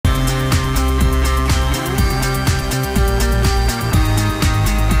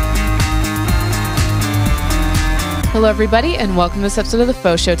Hello, everybody, and welcome to this episode of The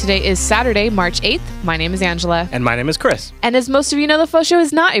FauxShow. Today is Saturday, March 8th. My name is Angela. And my name is Chris. And as most of you know, The FauxShow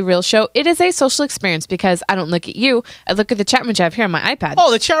is not a real show. It is a social experience because I don't look at you. I look at the chat room which I have here on my iPad. Oh,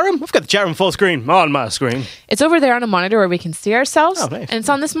 the chat room? We've got the chat room full screen on my screen. It's over there on a monitor where we can see ourselves. Oh, nice. And it's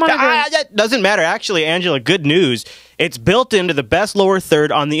on this monitor. That doesn't matter. Actually, Angela, good news. It's built into the best lower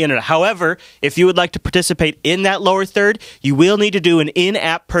third on the internet. However, if you would like to participate in that lower third, you will need to do an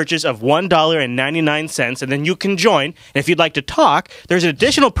in-app purchase of $1.99, and then you can join. And if you'd like to talk, there's an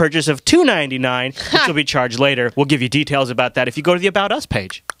additional purchase of $2.99, which will be charged later. We'll give you details about that if you go to the About Us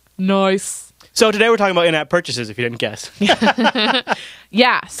page. Nice. So today we're talking about in-app purchases, if you didn't guess.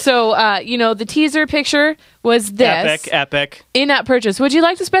 Yeah, so, the teaser picture was this. Epic. In-app purchase. Would you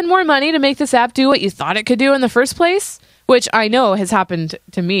like to spend more money to make this app do what you thought it could do in the first place? Which I know has happened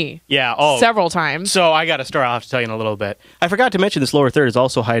to me several times. So I got a story I'll have to tell you in a little bit. I forgot to mention this lower third is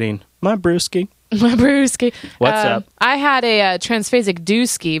also hiding my brewski. My brewski. What's up? I had a transphasic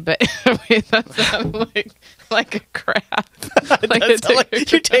dooski, but that sounded like a crap.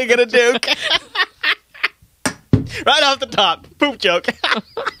 You're taking a duke. Right off the top. Poop joke.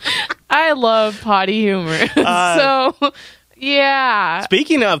 I love potty humor. So, yeah.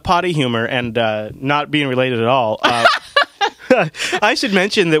 Speaking of potty humor and not being related at all, I should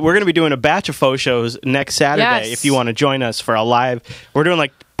mention that we're going to be doing a batch of faux shows next Saturday. Yes. If you want to join us for a live. We're doing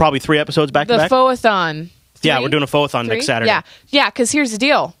probably 3 episodes back to back. The faux-a-thon. Yeah, we're doing a faux-a-thon next Saturday. Yeah, because here's the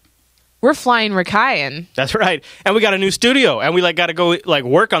deal. We're flying Rakayan. That's right. And we got a new studio, and we got to go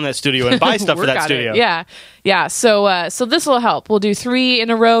work on that studio and buy stuff for that studio. Yeah. So this will help. We'll do 3 in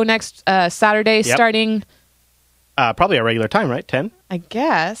a row next Saturday, starting probably a regular time, right? 10? I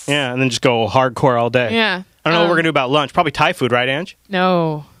guess. Yeah, and then just go hardcore all day. Yeah. I don't know what we're going to do about lunch. Probably Thai food, right, Ange?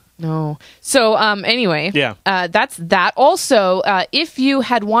 No. So, anyway. Yeah. That's that. Also, if you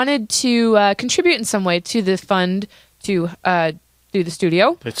had wanted to contribute in some way to the fund to do the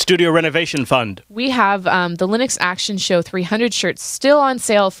studio. The Studio Renovation Fund. We have the Linux Action Show 300 shirts still on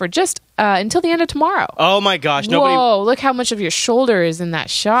sale for just until the end of tomorrow. Oh, my gosh. Whoa, look how much of your shoulder is in that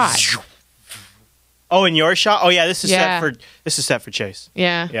shot. Oh, in your shot? Oh, yeah, this is set for Chase.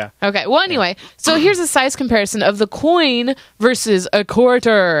 Yeah. Okay. Well, anyway, so here's a size comparison of the coin versus a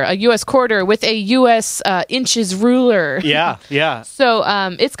quarter, a U.S. quarter with a U.S. inches ruler. Yeah. So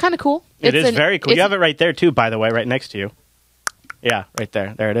it's kind of cool. It is very cool. You have it right there, too, by the way, right next to you. Yeah, right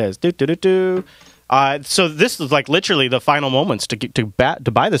there. There it is. So this is literally the final moments to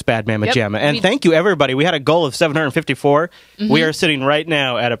buy this Bad Mama Jamma. And thank you, everybody. We had a goal of 754. Mm-hmm. We are sitting right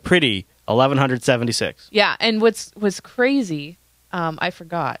now at a pretty 1,176. Yeah, and what's crazy, I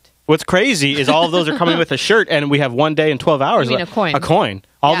forgot. What's crazy is all of those are coming with a shirt, and we have 1 day and 12 hours. You mean a coin? A coin.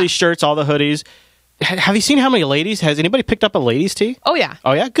 All these shirts, all the hoodies. Have you seen how many ladies? Has anybody picked up a ladies' tee? Oh, yeah.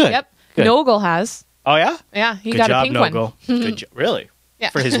 Oh, yeah? Good. Yep. Good. Nogle has. Oh, yeah? Yeah, he Good got job, a pink Nogle. one. Good job. Really?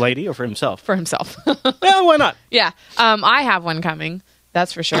 Yeah. For his lady or for himself? For himself. Yeah, why not? Yeah. I have one coming.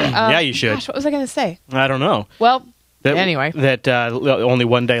 That's for sure. Yeah, you should. Gosh, what was I going to say? I don't know. Well, anyway. That only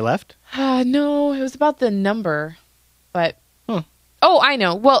 1 day left? No, it was about the number. But, Oh, I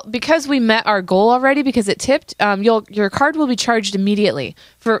know. Well, because we met our goal already, because it tipped, your card will be charged immediately.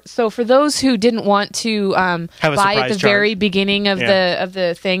 For those who didn't want to buy at the very beginning of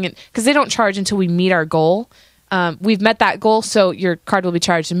the thing, because they don't charge until we meet our goal. We've met that goal, so your card will be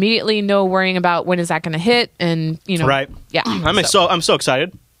charged immediately. No worrying about when is that going to hit, and right. Yeah, I'm so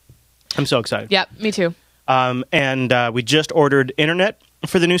excited. I'm so excited. Yep, me too. And we just ordered internet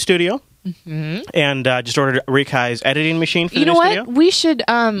for the new studio. Mm-hmm. And just ordered Rikai's editing machine for the new studio.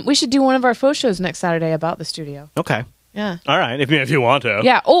 We should do one of our faux shows next Saturday about the studio. Okay. Yeah. All right. If you want to.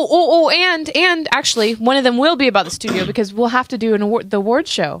 Yeah. And actually, one of them will be about the studio because we'll have to do the award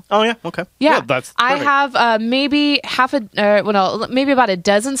show. Oh yeah. Okay. Yeah. Well, that's perfect. I have maybe maybe about a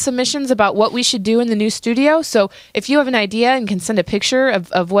dozen submissions about what we should do in the new studio. So if you have an idea and can send a picture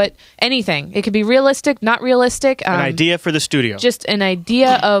of what anything, it could be realistic, not realistic. An idea for the studio. Just an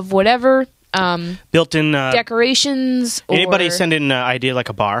idea of whatever. Built-in decorations. Anybody send in an idea like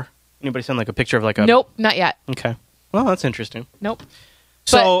a bar? Anybody send a picture of a? Nope, not yet. Okay. Well, that's interesting. Nope.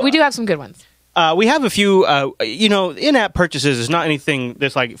 So but we do have some good ones. We have a few, in-app purchases is not anything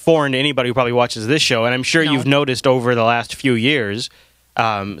that's foreign to anybody who probably watches this show. And I'm sure you've noticed over the last few years,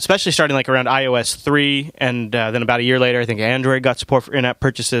 especially starting around iOS 3 and then about a year later, I think Android got support for in-app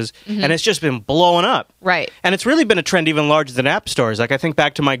purchases. Mm-hmm. And it's just been blowing up. Right. And it's really been a trend even larger than app stores. I think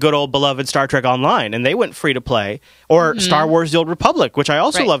back to my good old beloved Star Trek Online, and they went free-to-play. Or Star Wars The Old Republic, which I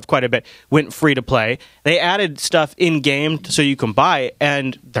also loved quite a bit, went free-to-play. They added stuff in-game so you can buy,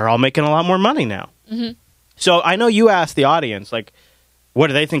 and they're all making a lot more money now. Mm-hmm. So I know you asked the audience, what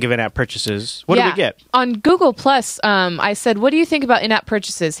do they think of in-app purchases? What do we get? On Google Plus, I said, what do you think about in-app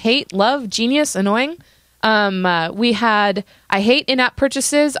purchases? Hate, love, genius, annoying? We had, I hate in-app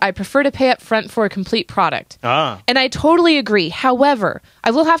purchases. I prefer to pay up front for a complete product. And I totally agree. However,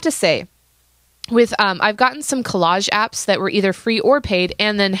 I will have to say, with I've gotten some collage apps that were either free or paid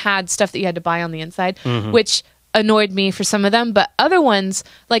and then had stuff that you had to buy on the inside, which annoyed me for some of them. But other ones,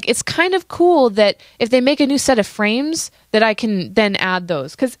 like, it's kind of cool that if they make a new set of frames, that I can then add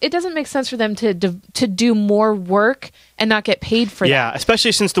those. Because it doesn't make sense for them to do more work and not get paid for that. Yeah,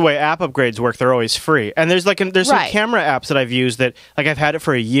 especially since the way app upgrades work, they're always free. And there's some camera apps that I've used that, like, I've had it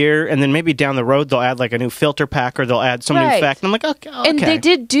for a year, and then maybe down the road they'll add like a new filter pack or they'll add some new effect. And I'm like, okay. And they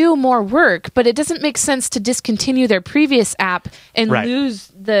did do more work, but it doesn't make sense to discontinue their previous app and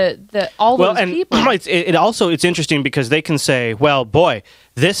lose all those people. It's interesting because they can say, well, boy,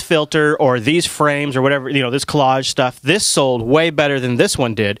 this filter or these frames or whatever, this collage stuff, this sold way better than this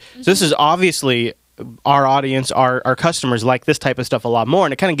one did. So this is obviously our audience, our customers like this type of stuff a lot more,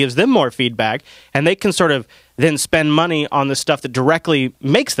 and it kind of gives them more feedback, and they can sort of then spend money on the stuff that directly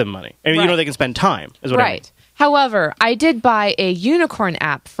makes them money. I mean, they can spend time, is what I mean. However, I did buy a unicorn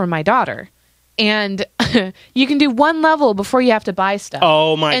app for my daughter, and you can do one level before you have to buy stuff.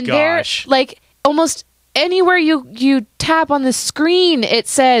 Oh my gosh. Like, almost anywhere you tap on the screen, it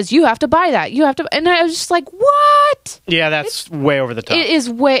says you have to buy that. You have to, and I was just like, what? Yeah, that's way over the top. It is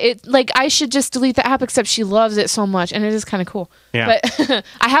like, I should just delete the app, except she loves it so much, and it is kind of cool. Yeah. But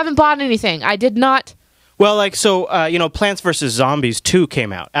I haven't bought anything. I did not. Well, like, so Plants vs. Zombies 2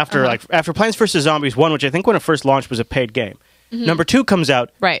 came out after after Plants vs. Zombies 1, which I think when it first launched was a paid game. Number 2 comes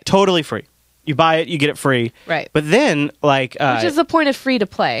out totally free. You buy it, you get it free. Right. But then, like, which is the point of free to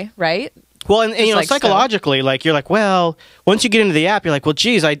play, right? Well, and like, psychologically, like, you're like, well, once you get into the app, you're like, well,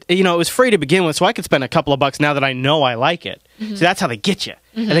 geez, it was free to begin with, so I could spend a couple of bucks now that I know I like it. So that's how they get you.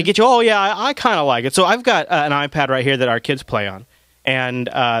 And they get you, oh, yeah, I kind of like it. So I've got an iPad right here that our kids play on. And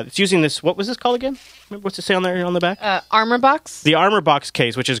it's using this, what was this called again? What's it say on there on the back? Armor Box. The Armor Box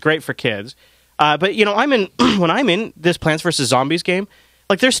case, which is great for kids. But, I'm in, when I'm in this Plants vs. Zombies game,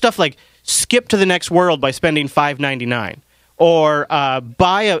 like, there's stuff like skip to the next world by spending $5.99. Or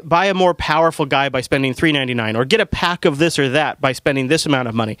buy a more powerful guy by spending $3.99, or get a pack of this or that by spending this amount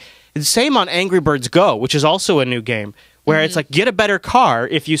of money. It's the same on Angry Birds Go, which is also a new game, where it's like, get a better car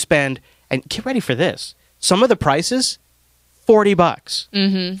if you spend, and get ready for this, some of the prices,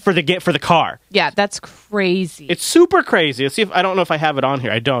 $40 for the car. Yeah, that's crazy. It's super crazy. Let's see if I don't know if I have it on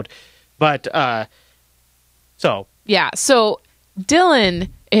here. I don't, but so yeah. So Dylan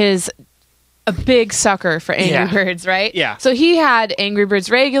is a big sucker for Angry Birds, right? Yeah. So he had Angry Birds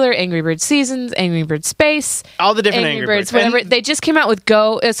Regular, Angry Birds Seasons, Angry Birds Space, all the different Angry Birds. Whatever. And they just came out with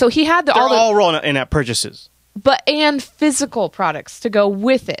Go. So he had all rolling in-app purchases. And physical products to go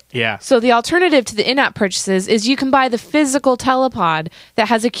with it. Yeah. So the alternative to the in-app purchases is you can buy the physical telepod that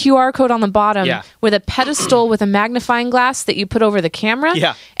has a QR code on the bottom with a pedestal with a magnifying glass that you put over the camera.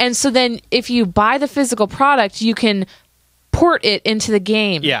 Yeah. And so then if you buy the physical product, you can port it into the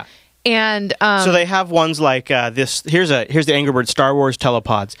game. Yeah. And so they have ones like this. Here's the Angry Birds Star Wars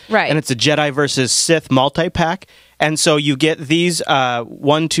telepods, right? And it's a Jedi versus Sith multi-pack. And so you get these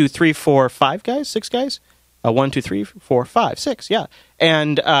 1, 2, 3, 4, 5 guys, 6 guys. 1, 2, 3, 4, 5, 6, yeah.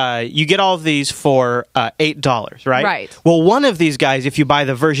 And you get all of these for $8, right? Right. Well, one of these guys, if you buy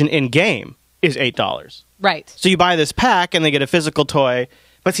the version in game, is $8. Right. So you buy this pack, and they get a physical toy.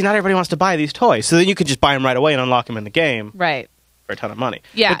 But see, not everybody wants to buy these toys, so then you could just buy them right away and unlock them in the game. Right. For a ton of money.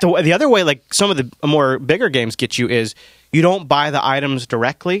 Yeah. But the other way, like some of the more bigger games get you, is you don't buy the items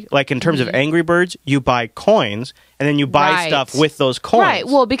directly. Like in terms of Angry Birds, you buy coins, and then you buy stuff with those coins. Right.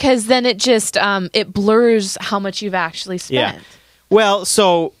 Well, because then it just it blurs how much you've actually spent. Yeah. Well,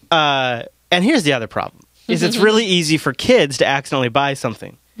 so and here's the other problem: is it's really easy for kids to accidentally buy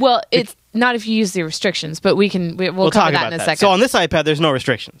something. Well, it's not if you use the restrictions, but we'll talk about that in a second. So on this iPad, there's no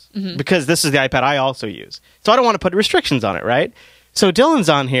restrictions because this is the iPad I also use. So I don't want to put restrictions on it, right? So Dylan's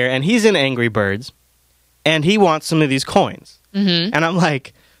on here, and he's in Angry Birds, and he wants some of these coins. And I'm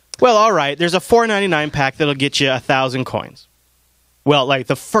like, well, all right, there's a $4.99 pack that'll get you 1,000 coins. Well, like,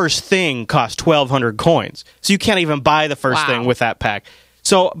 the first thing costs 1,200 coins, so you can't even buy the first thing with that pack.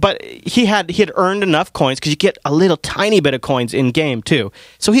 So, but he had earned enough coins, because you get a little tiny bit of coins in game too.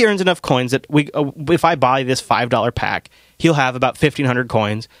 So he earns enough coins that if I buy this $5 pack, he'll have about 1,500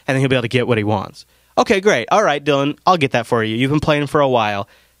 coins, and then he'll be able to get what he wants. Okay, great. All right, Dylan, I'll get that for you. You've been playing for a while.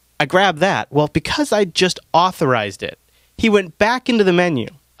 I grabbed that. Well, because I just authorized it, he went back into the menu.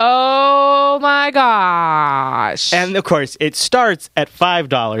 Oh my gosh. And of course, it starts at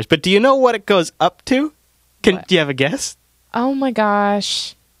 $5, but do you know what it goes up to? Do you have a guess? Oh my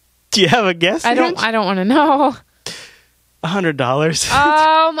gosh. Do you have a guess? I don't want to know.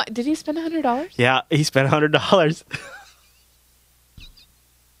 $100. Did he spend $100? Yeah, he spent $100.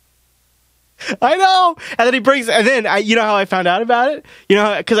 I know. And then you know how I found out about it? You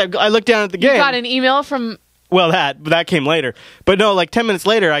know, because I looked down at the game. You got an email from... Well, that came later. But no, like 10 minutes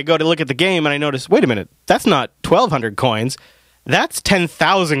later, I go to look at the game and I notice, wait a minute, that's not 1,200 coins. That's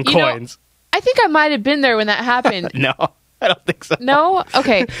 10,000 coins. I think I might have been there when that happened. No, I don't think so. No?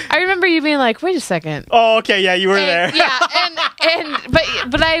 Okay. I remember you being like, wait a second. Oh, okay. Yeah, you were there. Yeah.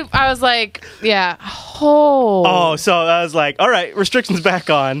 But I was like, yeah. Oh, so I was like, all right, restrictions back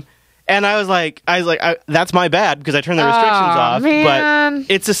on. And I was like, that's my bad because I turned the restrictions off. Man. But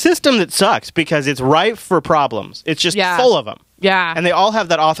it's a system that sucks because it's ripe for problems. It's just full of them. Yeah. And they all have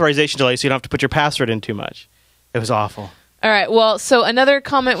that authorization delay, so you don't have to put your password in too much. It was awful. All right. Well, so another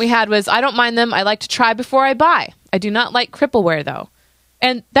comment we had was, I don't mind them. I like to try before I buy. I do not like crippleware, though.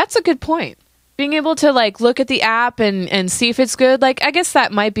 And that's a good point. Being able to like look at the app and see if it's good, like I guess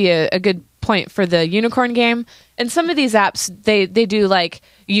that might be a good point for the unicorn game. And some of these apps, they do like,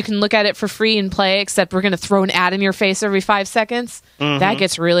 you can look at it for free and play, except we're going to throw an ad in your face every 5 seconds. Mm-hmm. That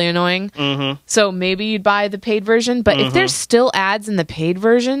gets really annoying. Mm-hmm. So maybe you'd buy the paid version. But if there's still ads in the paid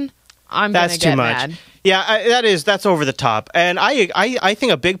version, I'm going to get mad. Yeah, that's over the top. And I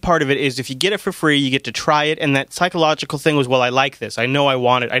think a big part of it is if you get it for free, you get to try it. And that psychological thing was, well, I like this. I know I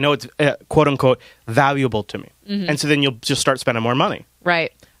want it. I know it's quote unquote valuable to me. Mm-hmm. And so then you'll just start spending more money.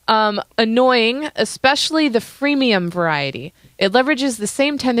 Right. Annoying, especially the freemium variety. It leverages the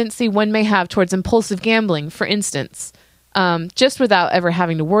same tendency one may have towards impulsive gambling, for instance, just without ever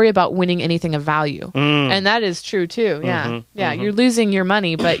having to worry about winning anything of value. And that is true, too. Yeah. Mm-hmm, yeah, you're losing your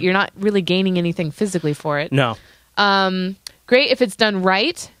money, but you're not really gaining anything physically for it. No. Great if it's done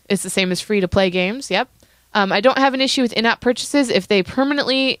right. It's the same as free-to-play games. Yep. I don't have an issue with in-app purchases if they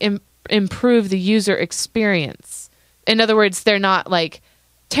permanently improve the user experience. In other words, they're not, like,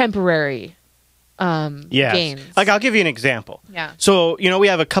 temporary gains. Like, I'll give you an example. Yeah. So, we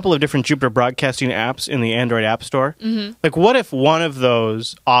have a couple of different Jupiter Broadcasting apps in the Android App Store. Mm-hmm. Like, what if one of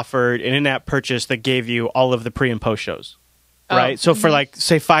those offered an in-app purchase that gave you all of the pre- and post shows? Right? So for like,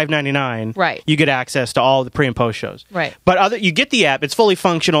 say, $5.99, right, you get access to all the pre- and post shows. Right. But you get the app, it's fully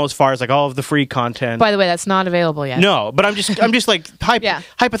functional as far as like all of the free content. By the way, that's not available yet. No, but I'm just like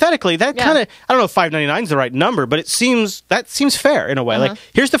hypothetically, that kind of, I don't know if $5.99 is the right number, but that seems fair in a way. Like,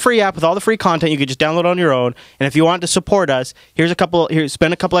 here's the free app with all the free content you could just download on your own, and if you want to support us,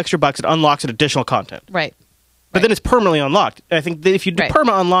 spend a couple extra bucks, it unlocks additional content. Right. But then it's permanently unlocked. I think that if you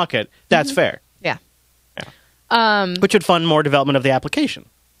perma unlock it, that's fair. Which would fund more development of the application.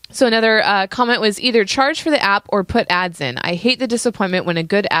 So another comment was either charge for the app or put ads in. I hate the disappointment when a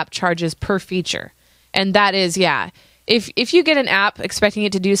good app charges per feature. And that is, if you get an app expecting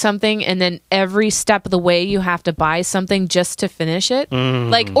it to do something and then every step of the way you have to buy something just to finish it,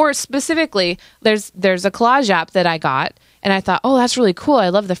 or specifically, there's a collage app that I got and I thought, oh, that's really cool. I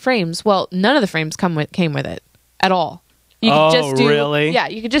love the frames. Well, none of the frames came with it at all. You could just do, really? Yeah,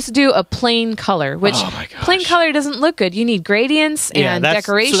 you could just do a plain color, which plain color doesn't look good. You need gradients and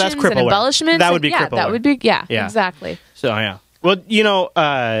decorations and embellishments. That would be crippleware. That would be, exactly. So, yeah. Well,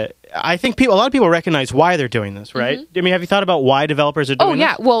 I think a lot of people recognize why they're doing this, right? Mm-hmm. I mean, have you thought about why developers are doing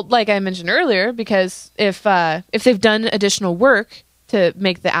this? Well, like I mentioned earlier, because if they've done additional work to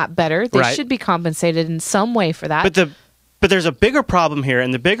make the app better, they should be compensated in some way for that. But there's a bigger problem here,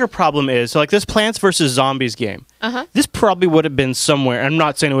 and the bigger problem is, so like this Plants vs. Zombies game, this probably would have been somewhere, I'm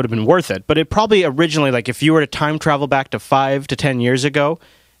not saying it would have been worth it, but it probably originally, like if you were to time travel back to 5 to 10 years ago,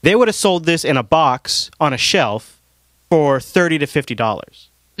 they would have sold this in a box on a shelf for $30 to $50,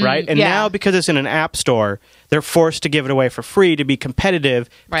 right? And now because it's in an app store, they're forced to give it away for free to be competitive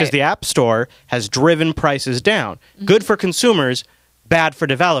because the app store has driven prices down. Good for consumers, bad for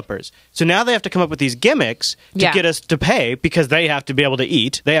developers. So now they have to come up with these gimmicks to get us to pay because they have to be able to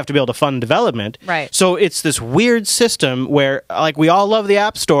eat. They have to be able to fund development. Right. So it's this weird system where, like, we all love the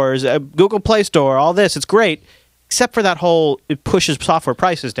app stores, Google Play Store, all this. It's great, except for that whole it pushes software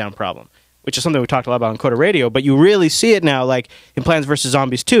prices down problem, which is something we talked a lot about on Coda Radio. But you really see it now, like in Plants vs.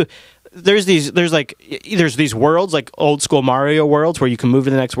 Zombies 2. There's these worlds, like old school Mario worlds, where you can move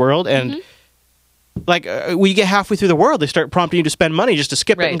to the next world, and like when you get halfway through the world, they start prompting you to spend money just to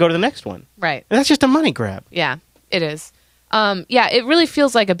skip it and go to the next one. Right. And that's just a money grab. Yeah, it is. It really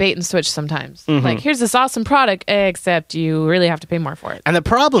feels like a bait and switch sometimes. Like, here's this awesome product, except you really have to pay more for it. And the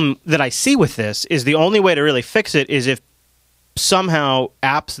problem that I see with this is the only way to really fix it is if somehow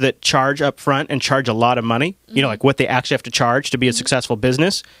apps that charge up front and charge a lot of money, like what they actually have to charge to be a successful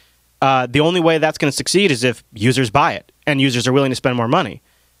business, The only way that's going to succeed is if users buy it and users are willing to spend more money.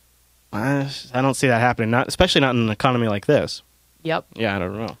 I don't see that happening, especially not in an economy like this. Yep. Yeah,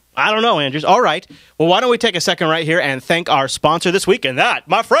 I don't know, Andrews. All right. Well, why don't we take a second right here and thank our sponsor this week, and that,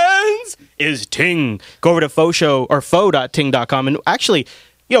 my friends, is Ting. Go over to FauxShow or faux.ting.com, and actually,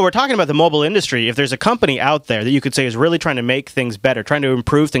 we're talking about the mobile industry. If there's a company out there that you could say is really trying to make things better, trying to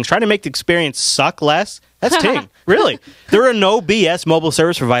improve things, trying to make the experience suck less, that's Ting. Really. They're a no BS mobile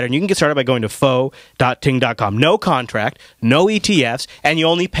service provider, and you can get started by going to faux.ting.com. No contract, no ETFs, and you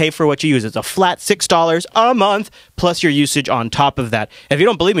only pay for what you use. It's a flat $6 a month plus your usage on top of that. If you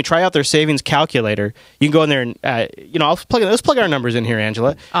don't believe me, try out their savings calculator. You can go in there and, let's plug our numbers in here,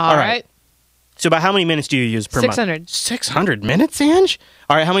 Angela. All right. So about how many minutes do you use per 600. month? 600 minutes, Ange?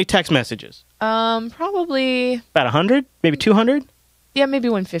 All right, how many text messages? Probably... About 100? Maybe 200? Yeah, maybe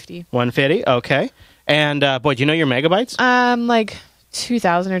 150. 150, okay. And, boy, do you know your megabytes? Like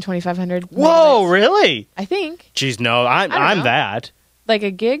 2,000 or 2,500 Whoa, megabytes. really? I think. Jeez, no, I'm that. Like a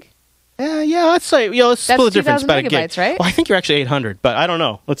gig? Yeah, let's say, let's split the difference about a gig. Megabytes, right? Well, I think you're actually 800, but I don't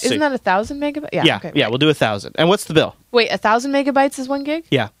know. Let's see. Isn't that 1,000 megabytes? Yeah, okay, yeah, we'll do 1,000. And what's the bill? Wait, 1,000 megabytes is 1 gig?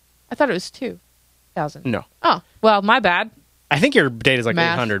 Yeah. I thought it was 2,000. No. Oh, well, my bad. I think your data is like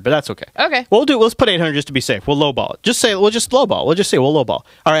Math. 800, but that's okay. Okay. Let's put 800 just to be safe. We'll lowball it. We'll just lowball. We'll just say we'll lowball.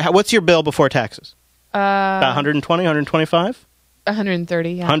 All right, what's your bill before taxes? About 120, 125?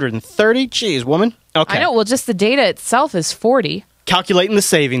 130, yeah. 130? Jeez, woman. Okay. I know. Well, just the data itself is 40. Calculating the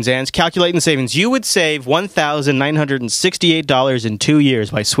savings, Ange. Calculating the savings. You would save $1,968 in 2 years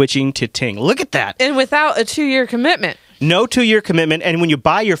by switching to Ting. Look at that. And without a 2-year commitment. No 2-year commitment. And when you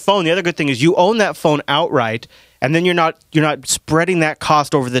buy your phone, the other good thing is you own that phone outright, and then you're not spreading that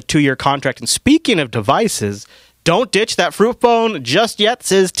cost over the 2-year contract. And speaking of devices, don't ditch that fruit phone just yet,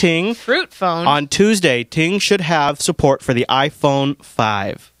 says Ting. Fruit phone? On Tuesday, Ting should have support for the iPhone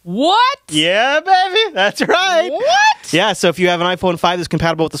 5. What? Yeah, baby. That's right. What? Yeah, so if you have an iPhone 5 that's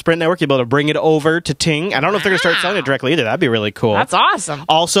compatible with the Sprint network, you'll be able to bring it over to Ting. I don't know if they're going to start selling it directly either. That'd be really cool. That's awesome.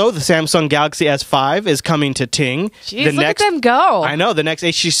 Also, the Samsung Galaxy S5 is coming to Ting. Jeez, look at them go. I know, the next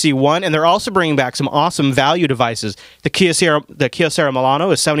HTC One, and they're also bringing back some awesome value devices. The Kyocera Milano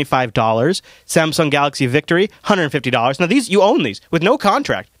is $75. Samsung Galaxy Victory, $150. Now, you own these with no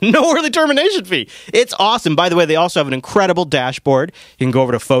contract, no early termination fee. It's awesome. By the way, they also have an incredible dashboard. You can go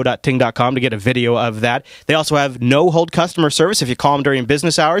over to faux.ting.com to get a video of that. They also have no-hold customer service if you call them during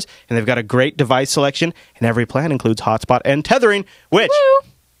business hours, and they've got a great device selection, and every plan includes hotspot and tethering, which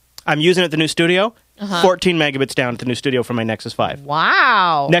I'm using at the new studio. 14 megabits down at the new studio for my Nexus 5.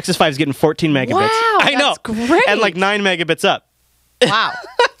 Wow. Nexus 5 is getting 14 megabits. Wow, I know. that's great. And like 9 megabits up. Wow.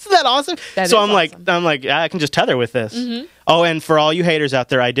 Isn't that awesome? That so is I'm awesome. like, I can just tether with this. Mm-hmm. Oh, and for all you haters out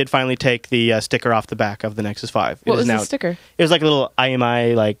there, I did finally take the sticker off the back of the Nexus 5. What was the sticker? It was like a little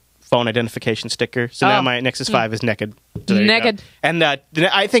IMI phone identification sticker. So now my Nexus 5 is naked. So Naked. And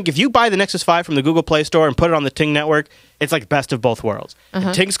I think if you buy the Nexus 5 from the Google Play Store and put it on the Ting network, it's like best of both worlds.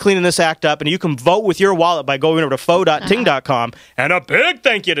 And Ting's cleaning this act up, and you can vote with your wallet by going over to faux.ting.com. And a big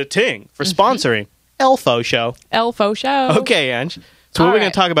thank you to Ting for sponsoring FauxShow. FauxShow. Okay, Ange. So what are we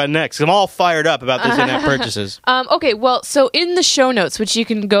going to talk about next? I'm all fired up about these in-app purchases. Okay, well, so in the show notes, which you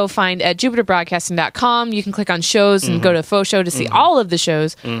can go find at jupiterbroadcasting.com, you can click on shows and go to FauxShow to see all of the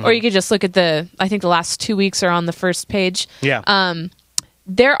shows, or you could just look at I think the last 2 weeks are on the first page. Yeah.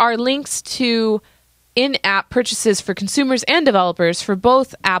 There are links to in-app purchases for consumers and developers for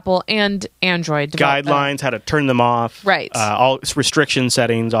both Apple and Android. Guidelines, how to turn them off. Right. All restriction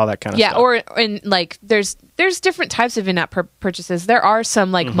settings, all that kind of stuff. Yeah, there's different types of in-app purchases. There are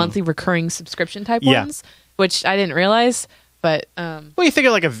some monthly recurring subscription type ones, which I didn't realize. But well, you think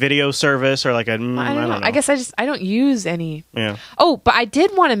of like a video service or like a I don't know. I guess I don't use any. Yeah. Oh, but I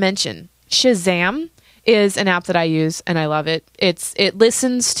did want to mention Shazam is an app that I use and I love it. It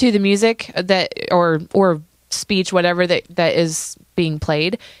listens to the music that or speech, whatever that is being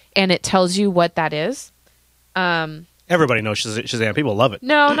played, and it tells you what that is. Everybody knows Shazam. People love it.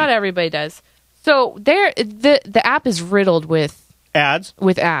 No, not everybody does. So the app is riddled with ads.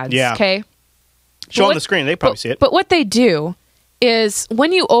 Yeah. Okay. Show on the screen. They probably see it. But what they do is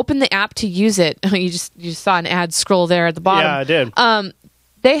when you open the app to use it, you just saw an ad scroll there at the bottom. Yeah, I did.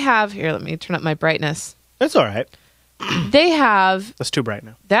 They have here. Let me turn up my brightness. That's all right. They have. That's too bright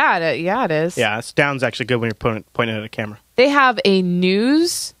now. Yeah, it is. Yeah, down's actually good when you're pointing at a camera. They have a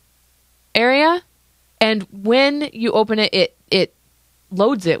news area, and when you open it, it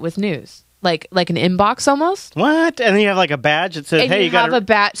loads it with news, like an inbox almost. What? And then you have like a badge that says, and "Hey, you have a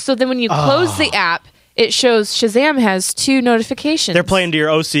badge." So then when you close the app, it shows Shazam has 2 notifications. They're playing to your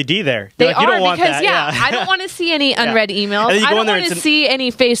OCD there. They like, are, you don't want because, that. yeah, I don't want to see any unread emails. I don't want to see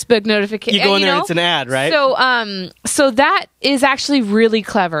any Facebook notifications. You go in there and it's an ad, right? So that is actually really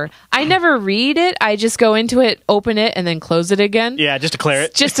clever. I never read it. I just go into it, open it, and then close it again. Yeah, just to clear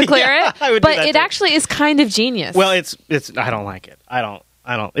it. Just to clear it. I would but do that it too. actually is kind of genius. Well, it's I don't like it. I don't.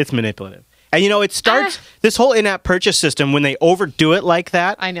 It's manipulative. And, it starts this whole in-app purchase system, when they overdo it like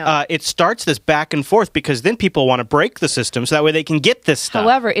that, I know. It starts this back and forth because then people want to break the system so that way they can get this stuff.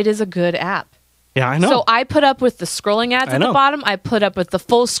 However, it is a good app. Yeah, I know. So I put up with the scrolling ads at the bottom. I put up with the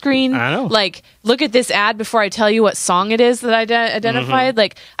full screen. I know. Like, look at this ad before I tell you what song it is that I identified.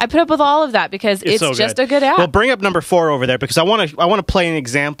 Like, I put up with all of that because it's so just good. a good app. Well, bring up number 4 over there because I want to play an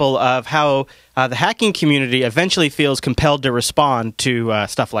example of how the hacking community eventually feels compelled to respond to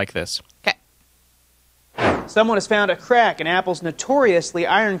stuff like this. Okay. Someone has found a crack in Apple's notoriously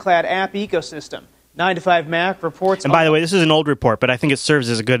ironclad app ecosystem. 9 to 5 Mac reports. And by the way, this is an old report, but I think it serves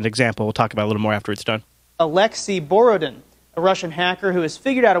as a good example. We'll talk about it a little more after it's done. Alexei Borodin, a Russian hacker who has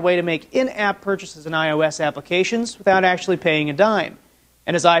figured out a way to make in-app purchases in iOS applications without actually paying a dime.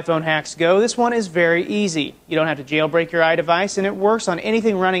 And as iPhone hacks go, this one is very easy. You don't have to jailbreak your iDevice, and it works on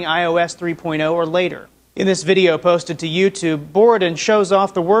anything running iOS 3.0 or later. In this video posted to YouTube, Borodin shows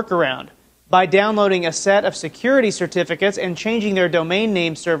off the workaround. By downloading a set of security certificates and changing their domain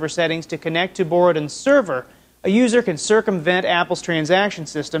name server settings to connect to Borodin's server, a user can circumvent Apple's transaction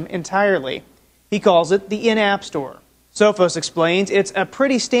system entirely. He calls it the in-app store. Sophos explains it's a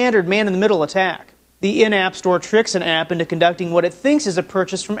pretty standard man-in-the-middle attack. The in-app store tricks an app into conducting what it thinks is a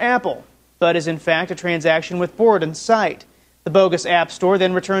purchase from Apple, but is in fact a transaction with Borodin's site. The bogus app store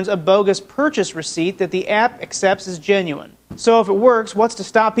then returns a bogus purchase receipt that the app accepts as genuine. So if it works, what's to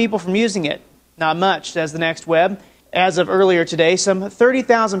stop people from using it? Not much, says the Next Web. As of earlier today, some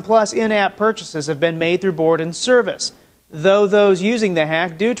 30,000 plus in-app purchases have been made through Borodin's service, though those using the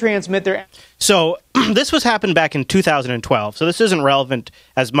hack do transmit their... So this was happened back in 2012, so this isn't relevant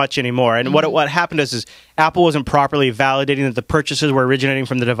as much anymore. And what happened is Apple wasn't properly validating that the purchases were originating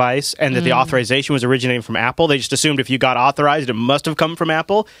from the device and that the authorization was originating from Apple. They just assumed if you got authorized, it must have come from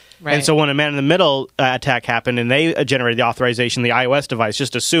Apple. Right. And so when a man-in-the-middle attack happened and they generated the authorization, the iOS device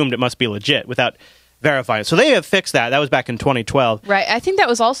just assumed it must be legit without verifying it. So they have fixed that. That was back in 2012. Right. I think that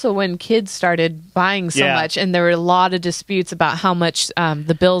was also when kids started buying so much, and there were a lot of disputes about how much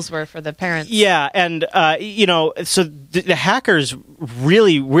the bills were for the parents. Yeah, and so the hackers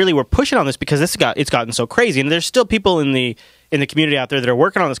really were pushing on this because it's gotten so crazy, and there's still people in the community out there that are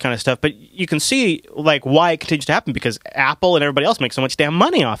working on this kind of stuff. But you can see like why it continues to happen because Apple and everybody else makes so much damn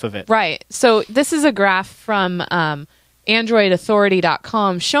money off of it. Right. So this is a graph from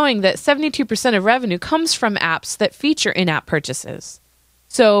AndroidAuthority.com showing that 72% of revenue comes from apps that feature in-app purchases.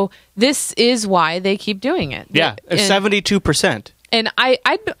 So this is why they keep doing it. Yeah, 72%. And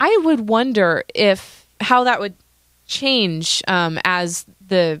I would wonder how that would change as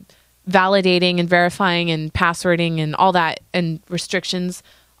the validating and verifying and passwording and all that and restrictions,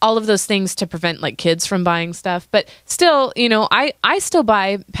 all of those things to prevent like kids from buying stuff. But still, I still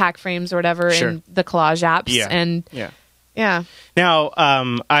buy pack frames or whatever in the collage apps. Yeah. And yeah. Now,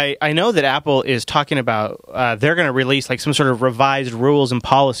 I know that Apple is talking about they're going to release like some sort of revised rules and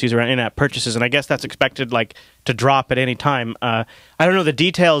policies around in-app purchases, and I guess that's expected like to drop at any time. I don't know the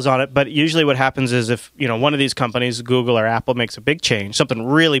details on it, but usually what happens is if one of these companies, Google or Apple, makes a big change, something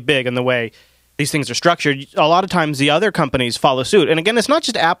really big in the way these things are structured, a lot of times the other companies follow suit. And again, it's not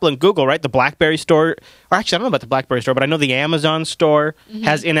just Apple and Google, right? The BlackBerry store, or actually I don't know about the BlackBerry store, but I know the Amazon store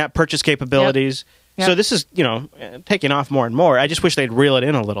has in-app purchase capabilities. Yep. So this is, taking off more and more. I just wish they'd reel it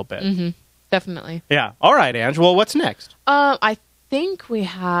in a little bit. Mm-hmm. Definitely. Yeah. All right, Ange. Well, what's next? I think we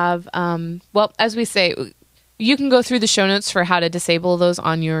have, as we say, you can go through the show notes for how to disable those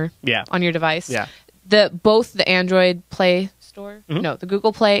on your device. Yeah. Both the Android Play Store, the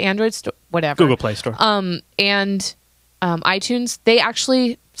Google Play, Android Store, whatever. Google Play Store. And iTunes, they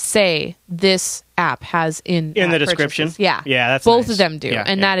actually say this app has in the description. Purchases. Yeah, that's both nice. of them do,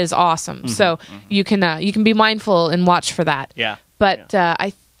 that is awesome. So you can be mindful and watch for that. Yeah, but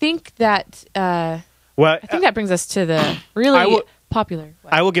I think that I think that brings us to the really popular.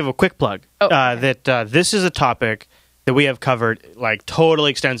 I will give a quick plug that this is a topic that we have covered like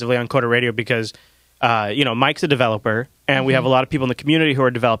totally extensively on Coder Radio because Mike's a developer and we have a lot of people in the community who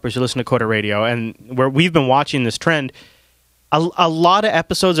are developers who listen to Coder Radio, and we've been watching this trend. A lot of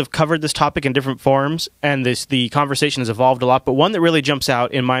episodes have covered this topic in different forms, and the conversation has evolved a lot. But one that really jumps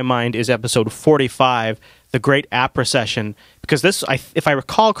out in my mind is episode 45, The Great App Recession, because this, if I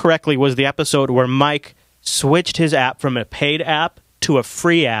recall correctly, was the episode where Mike switched his app from a paid app to a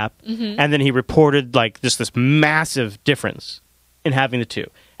free app, and then he reported like just this massive difference in having the two.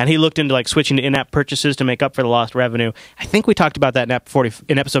 And he looked into like switching to in-app purchases to make up for the lost revenue. I think we talked about that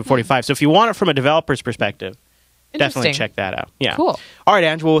in episode 45. So if you want it from a developer's perspective, definitely check that out. Yeah. Cool. All right,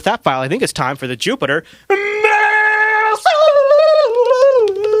 Ange. Well, with that file, I think it's time for the Jupiter.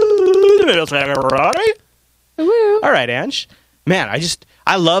 All right, Ange. Man,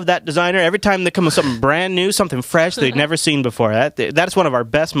 I love that designer. Every time they come with something brand new, something fresh they've never seen before. That's one of our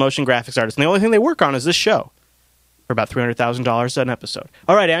best motion graphics artists. And the only thing they work on is this show for about $300,000 an episode.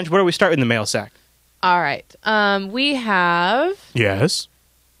 All right, Ange, where do we start in the mail sack? All right. We have... Yes.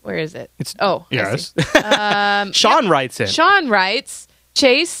 Where is it? Yes. Sean writes in. Sean writes,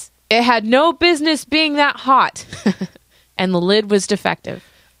 Chase, it had no business being that hot. And the lid was defective.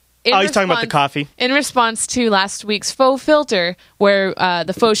 He's talking about the coffee. In response to last week's Faux Filter, where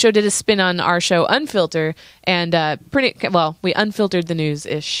the Faux Show did a spin on our show Unfilter, and we unfiltered the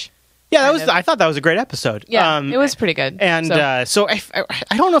news-ish. Yeah, I thought that was a great episode. Yeah, it was pretty good. And so I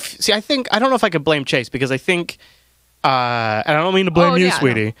don't know if I don't know if I could blame Chase, because I think and I don't mean to blame you,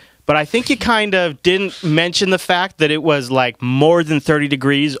 sweetie. No. But I think you kind of didn't mention the fact that it was like more than 30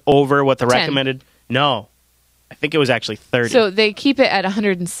 degrees over what the 10. recommended. No. I think it was actually 30. So they keep it at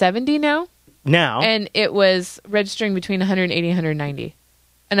 170 now? Now. And it was registering between 180 and 190.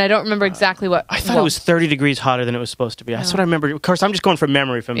 And I don't remember exactly what... I thought it was 30 degrees hotter than it was supposed to be. That's what I remember. Of course, I'm just going from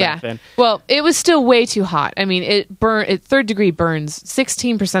memory from back then. Well, it was still way too hot. I mean, third degree burns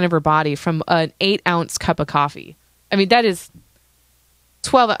 16% of her body from an 8-ounce cup of coffee. I mean, that is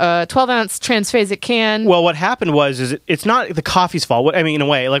 12-ounce transphasic can. Well, what happened was it's not the coffee's fault. I mean, in a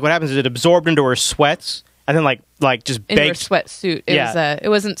way, like what happens is it absorbed into her sweats and then like just baked. In her sweatsuit. It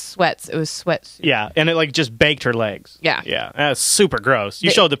wasn't sweats. It was sweatsuit. Yeah, and it like just baked her legs. Yeah. Yeah, that's super gross.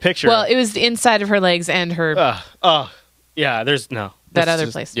 You showed the picture. Well, it was the inside of her legs and her... yeah, there's no... That other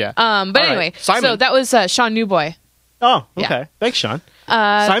place. Yeah. But all anyway, right. Simon. So that was Sean Newboy. Oh, okay. Yeah. Thanks, Sean.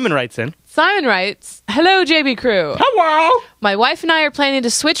 Simon writes in. Simon writes, hello, JB Crew. Hello. My wife and I are planning to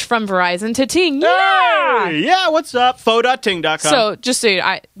switch from Verizon to Ting. Yeah! Yeah, what's up? Faux.ting.com. So, just so you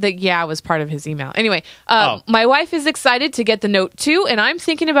know, the was part of his email. Anyway, my wife is excited to get the Note 2, and I'm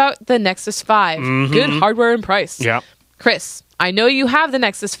thinking about the Nexus 5. Mm-hmm. Good hardware and price. Yeah. Chris, I know you have the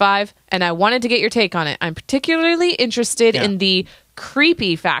Nexus 5, and I wanted to get your take on it. I'm particularly interested in the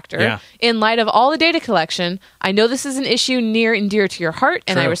creepy factor in light of all the data collection. I know this is an issue near and dear to your heart,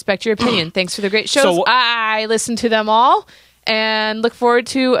 and I respect your opinion. Thanks for the great shows. I listen to them all and look forward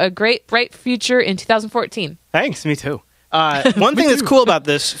to a great, bright future in 2014. Thanks, me too. One thing that's cool about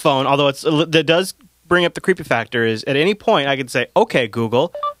this phone, although that does bring up the creepy factor, is at any point I could say, okay,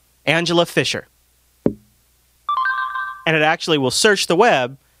 Google, Angela Fisher. And it actually will search the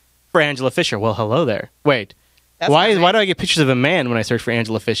web for Angela Fisher. Well, hello there. Wait. Why do I get pictures of a man when I search for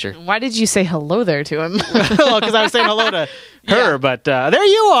Angela Fisher? Why did you say hello there to him? Well, because I was saying hello to her, but there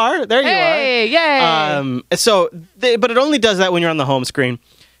you are. There you are. Hey, yay! But it only does that when you're on the home screen.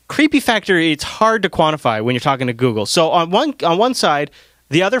 Creepy factor, it's hard to quantify when you're talking to Google. So on one side,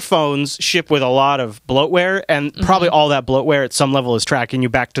 the other phones ship with a lot of bloatware, and probably all that bloatware at some level is tracking you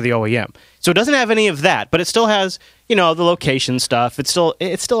back to the OEM. So it doesn't have any of that, but it still has, the location stuff. It's still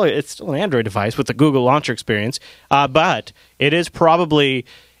an Android device with the Google launcher experience. But it is probably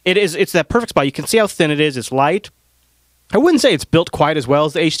it's that perfect spot. You can see how thin it is. It's light. I wouldn't say it's built quite as well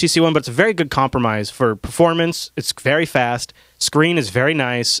as the HTC One, but it's a very good compromise for performance. It's very fast. Screen is very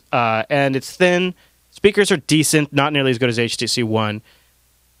nice, and it's thin. Speakers are decent, not nearly as good as HTC One.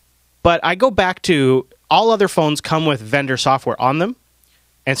 But I go back to all other phones come with vendor software on them.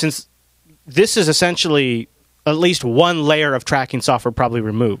 And since this is essentially at least one layer of tracking software probably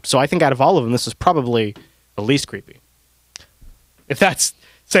removed. So I think out of all of them, this is probably the least creepy. If that's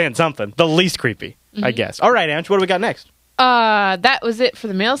saying something. The least creepy, I guess. All right, Ange, what do we got next? That was it for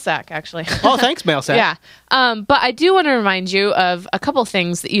the mail sack, actually. Oh, thanks, mail sack. Yeah. But I do want to remind you of a couple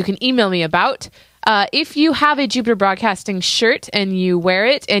things that you can email me about. If you have a Jupiter Broadcasting shirt and you wear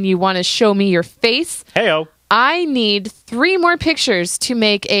it and you want to show me your face, heyo, I need 3 more pictures to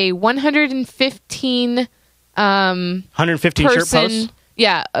make a 115 115 person, shirt post?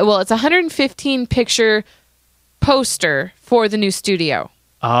 Yeah, well, it's a 115 picture poster for the new studio.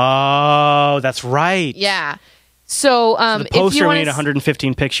 Oh, that's right. Yeah. So, the poster, we need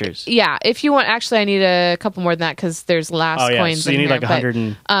 115 pictures. Yeah, if you want, actually, I need a couple more than that because there's last coins. So you need like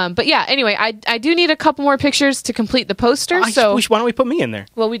 100. But yeah, anyway, I do need a couple more pictures to complete the poster. Why don't we put me in there?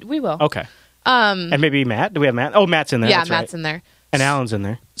 Well, we will. Okay. And maybe Matt. Do we have Matt? Oh, Matt's in there. Yeah, that's Matt's right. in there. And Alan's in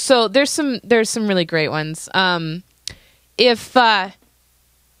there. So there's some really great ones. If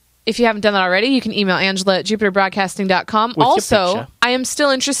if you haven't done that already, you can email Angela at jupiterbroadcasting.com. Also, I am still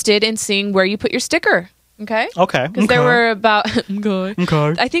interested in seeing where you put your sticker. Okay? Okay. Because there were about,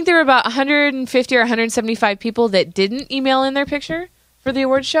 I think there were about 150 or 175 people that didn't email in their picture for the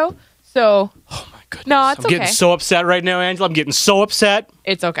award show. So, oh my goodness. No, it's okay. I'm getting so upset right now, Angela. I'm getting so upset.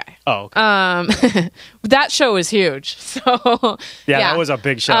 It's okay. Oh, okay. That show was huge. So yeah, that was a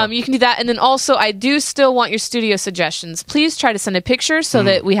big show. You can do that. And then also, I do still want your studio suggestions. Please try to send a picture so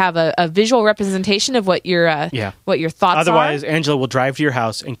that we have a visual representation of what your thoughts are. Otherwise, Angela will drive to your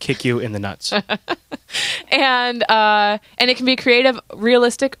house and kick you in the nuts. And it can be creative,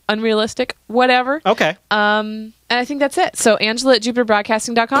 realistic, unrealistic, whatever. Okay. And I think that's it. So Angela at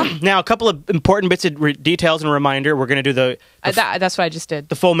jupiterbroadcasting.com. Now, a couple of important bits of details and a reminder. We're going to do that's what I just did.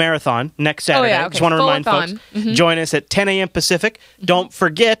 The full marathon next Saturday. Oh, yeah, okay. Just want to remind folks, join us at 10 a.m. Pacific. Don't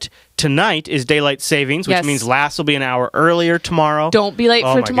forget, tonight is daylight savings, which means last will be an hour earlier tomorrow. Don't be late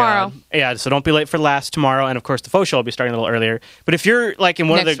for tomorrow. God. Yeah, so don't be late for last tomorrow. And of course, the faux show will be starting a little earlier. But if you're like in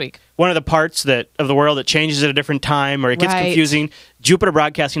one of the parts of the world that changes at a different time or it gets confusing,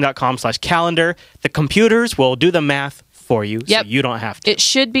 jupiterbroadcasting.com/calendar. The computers will do the math for you, so you don't have to. It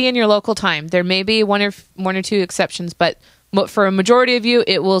should be in your local time. There may be one or two exceptions, but for a majority of you,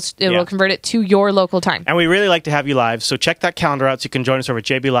 it will convert it to your local time. And we really like to have you live, so check that calendar out so you can join us over at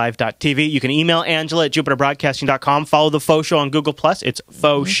jblive.tv. You can email Angela at jupiterbroadcasting.com. Follow the Faux Show on Google+. It's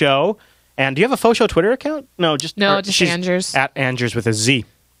Faux Show. And do you have a Faux Show Twitter account? No, just Angers. At Angers with a Z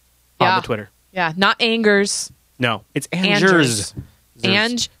on the Twitter. Yeah, not Angers. No, it's Angers.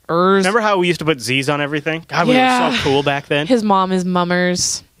 Angers. Remember how we used to put Z's on everything? God, we were so cool back then. His mom is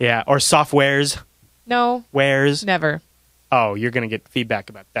Mummers. Yeah, or Softwares. No. Wares. Never. Oh, you're going to get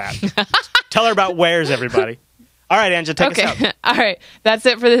feedback about that. Tell her about Wares, everybody. All right, Angela, take us out. All right, that's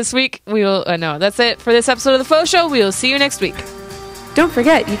it for this week. That's it for this episode of The Faux Show. We will see you next week. Don't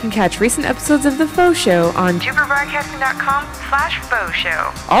forget, you can catch recent episodes of The Faux Show on jupiterbroadcasting.com/Faux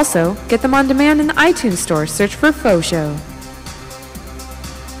Show. Also, get them on demand in the iTunes store. Search for Faux Show.